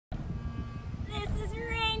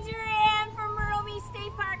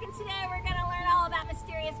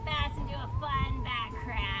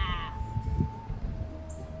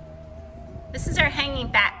This is our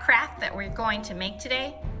hanging bat craft that we're going to make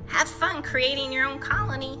today. Have fun creating your own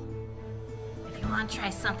colony. If you want to try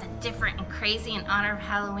something different and crazy in honor of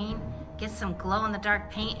Halloween, get some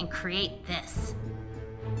glow-in-the-dark paint and create this.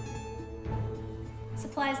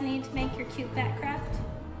 Supplies needed to make your cute bat craft.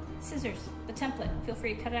 Scissors, the template, feel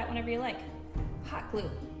free to cut it out whenever you like. Hot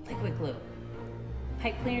glue, liquid glue.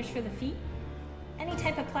 Pipe cleaners for the feet. Any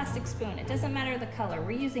type of plastic spoon, it doesn't matter the color.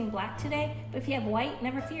 We're using black today, but if you have white,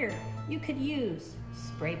 never fear. You could use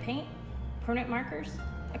spray paint, permanent markers,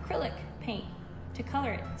 acrylic paint to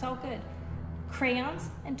color it, it's all good. Crayons,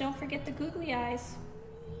 and don't forget the googly eyes.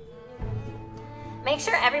 Make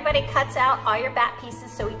sure everybody cuts out all your bat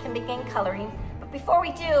pieces so we can begin coloring. But before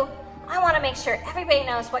we do, I want to make sure everybody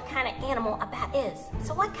knows what kind of animal a bat is.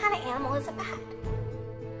 So what kind of animal is a bat?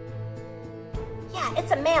 Yeah,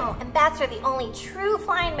 it's a mammal, and bats are the only true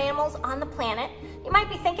flying mammals on the planet. You might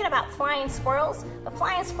be thinking about flying squirrels, but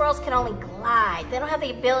flying squirrels can only glide. They don't have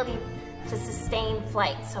the ability to sustain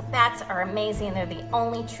flight, so bats are amazing. They're the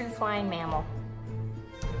only true flying mammal.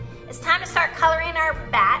 It's time to start coloring our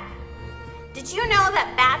bat. Did you know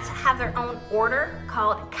that bats have their own order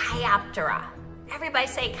called Chiroptera? Everybody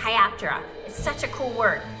say Chiroptera. It's such a cool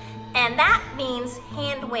word. And that means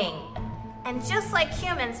hand wing. And just like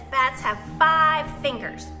humans, bats have 5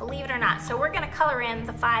 fingers, believe it or not. So we're gonna color in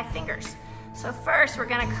the 5 fingers. So first we're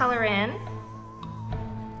gonna color in,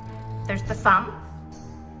 there's the thumb,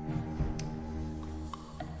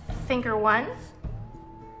 finger 1,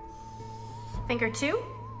 finger 2,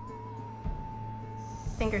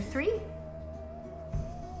 finger 3,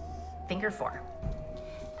 finger 4.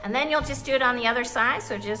 And then you'll just do it on the other side,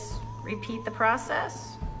 so just repeat the process.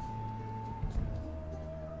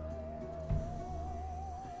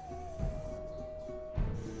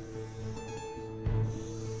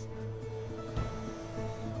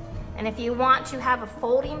 And if you want to have a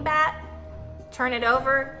folding bat, turn it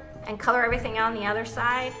over and color everything on the other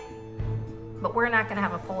side, but we're not gonna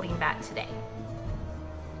have a folding bat today.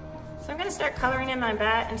 So I'm gonna start coloring in my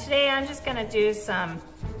bat, and today I'm just gonna do some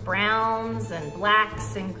browns and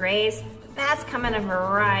blacks and grays. Bats come in a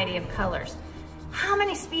variety of colors. How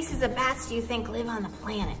many species of bats do you think live on the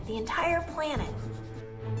planet? The entire planet.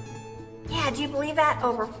 Yeah, do you believe that?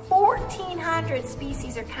 Over 1,400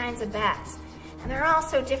 species or kinds of bats. And they're all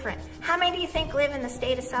so different. How many do you think live in the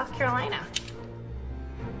state of South Carolina?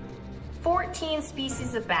 14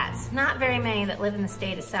 species of bats, not very many that live in the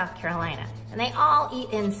state of South Carolina. And they all eat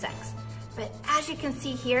insects. But as you can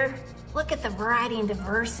see here, look at the variety and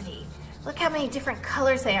diversity. Look how many different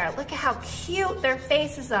colors they are. Look at how cute their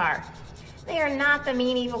faces are. They are not the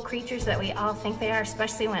mean, evil creatures that we all think they are,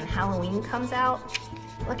 especially when Halloween comes out.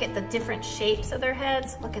 Look at the different shapes of their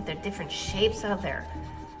heads. Look at the different shapes of their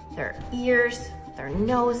ears, their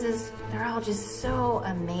noses. They're all just so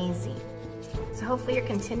amazing. So hopefully you're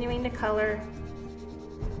continuing to color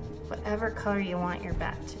whatever color you want your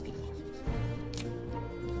bat to be.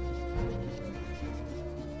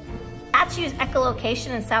 Bats use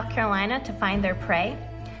echolocation in South Carolina to find their prey.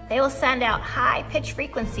 They will send out high-pitched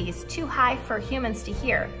frequencies, too high for humans to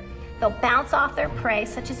hear. They'll bounce off their prey,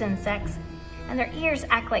 such as insects, and their ears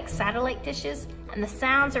act like satellite dishes, and the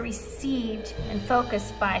sounds are received and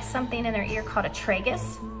focused by something in their ear called a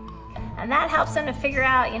tragus. And that helps them to figure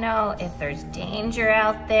out, if there's danger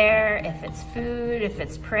out there, if it's food, if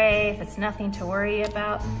it's prey, if it's nothing to worry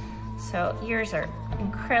about. So ears are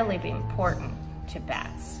incredibly important to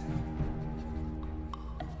bats.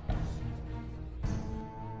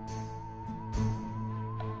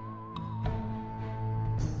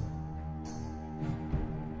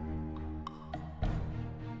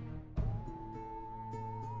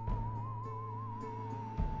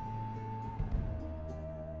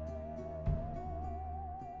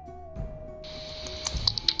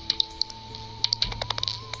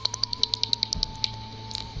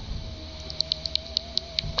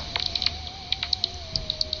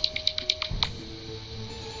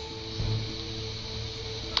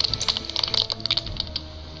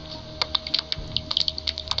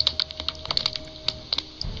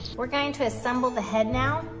 We're going to assemble the head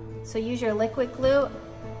now. So use your liquid glue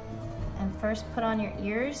and first put on your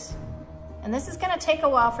ears. And this is gonna take a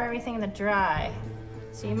while for everything to dry.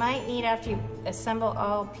 So you might need, after you assemble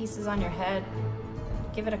all pieces on your head,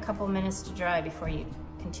 give it a couple minutes to dry before you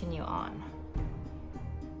continue on.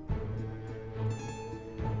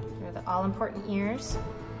 Here are the all-important ears.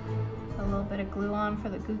 Put a little bit of glue on for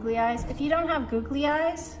the googly eyes. If you don't have googly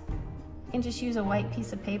eyes, you can just use a white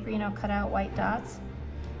piece of paper, cut out white dots.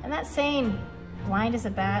 And that saying, blind as a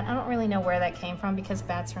bat, I don't really know where that came from because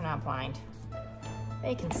bats are not blind.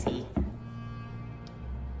 They can see.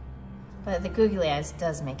 But the googly eyes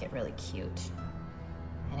does make it really cute.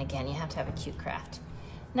 And again, you have to have a cute craft.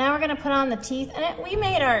 Now we're gonna put on the teeth, and we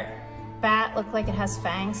made our bat look like it has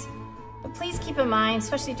fangs. But please keep in mind,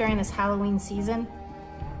 especially during this Halloween season,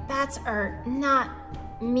 bats are not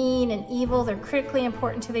mean and evil. They're critically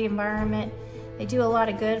important to the environment. They do a lot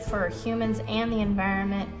of good for humans and the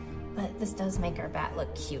environment, but this does make our bat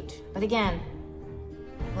look cute. But again,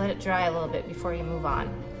 let it dry a little bit before you move on.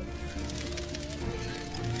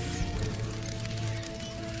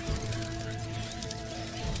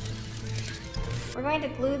 We're going to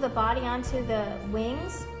glue the body onto the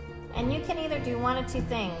wings, and you can either do one of two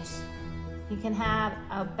things. You can have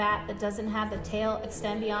a bat that doesn't have the tail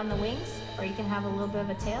extend beyond the wings, or you can have a little bit of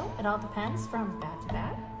a tail. It all depends from bat to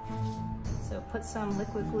bat. So put some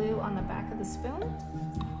liquid glue on the back of the spoon.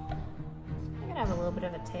 You're gonna have a little bit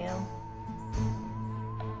of a tail.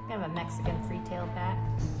 We have a Mexican free-tailed bat.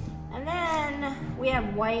 And then we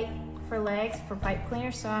have white for legs for pipe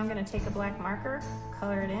cleaner, so I'm gonna take a black marker,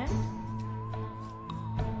 color it in.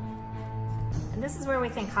 And this is where we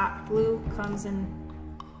think hot glue comes in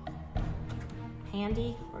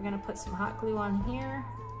handy. We're gonna put some hot glue on here.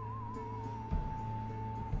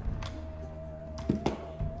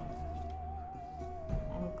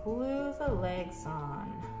 And glue the legs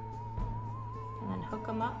on. And then hook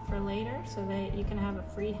them up for later so that you can have a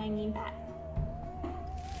free hanging bat.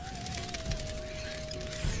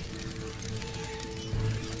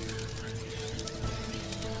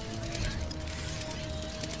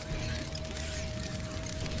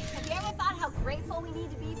 Have you ever thought how grateful we need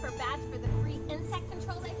to be for bats for the free insect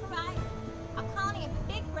control they provide? A colony of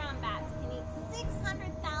big brown bats can eat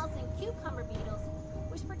 600,000 cucumber beetles,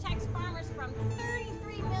 which protects farmers from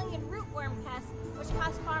 33 million rootworm pests, which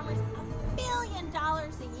cost farmers $1 billion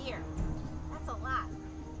a year. That's a lot.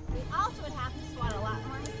 We also would have to swat a